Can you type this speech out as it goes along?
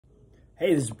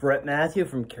Hey, this is Brett Matthew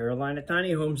from Carolina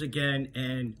Tiny Homes again,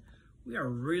 and we are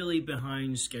really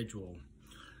behind schedule.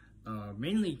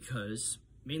 Mainly because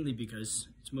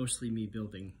it's mostly me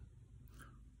building,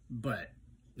 but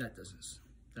that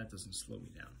doesn't slow me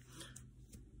down.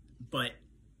 But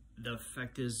the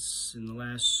fact is, in the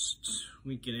last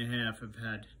week and a half, I've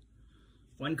had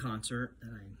one concert that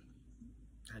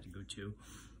I had to go to,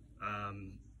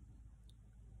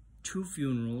 two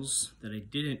funerals that I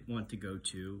didn't want to go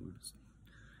to,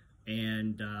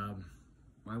 and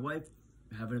my wife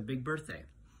having a big birthday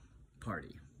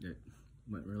party that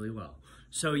went really well.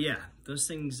 So yeah, those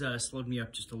things slowed me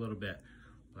up just a little bit,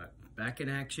 but back in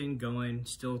action, going,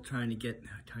 still trying to get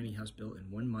a tiny house built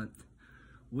in 1 month.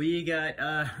 We got,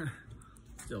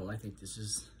 still, I think this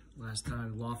is last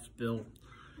time loft built,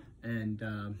 and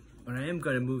but I am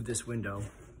going to move this window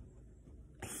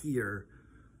here,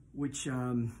 which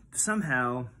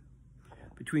somehow,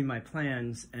 between my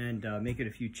plans and making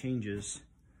a few changes,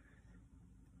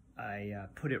 I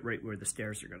put it right where the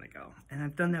stairs are gonna go. And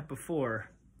I've done that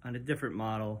before on a different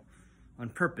model on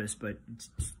purpose, but it's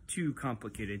too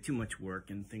complicated, too much work,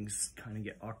 and things kind of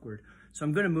get awkward. So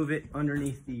I'm gonna move it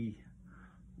underneath the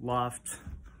loft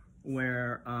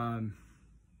where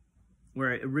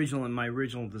my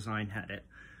original design had it.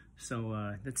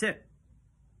 So that's it.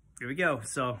 Here we go.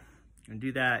 So I'm gonna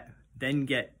do that, then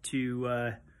get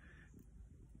to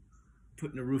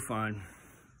putting the roof on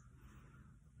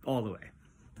all the way.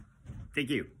 Thank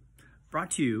you.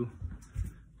 Brought to you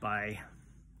by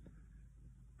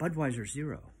Budweiser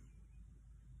Zero,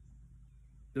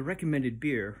 the recommended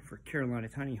beer for Carolina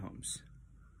Tiny Homes.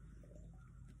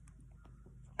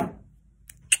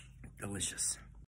 Delicious.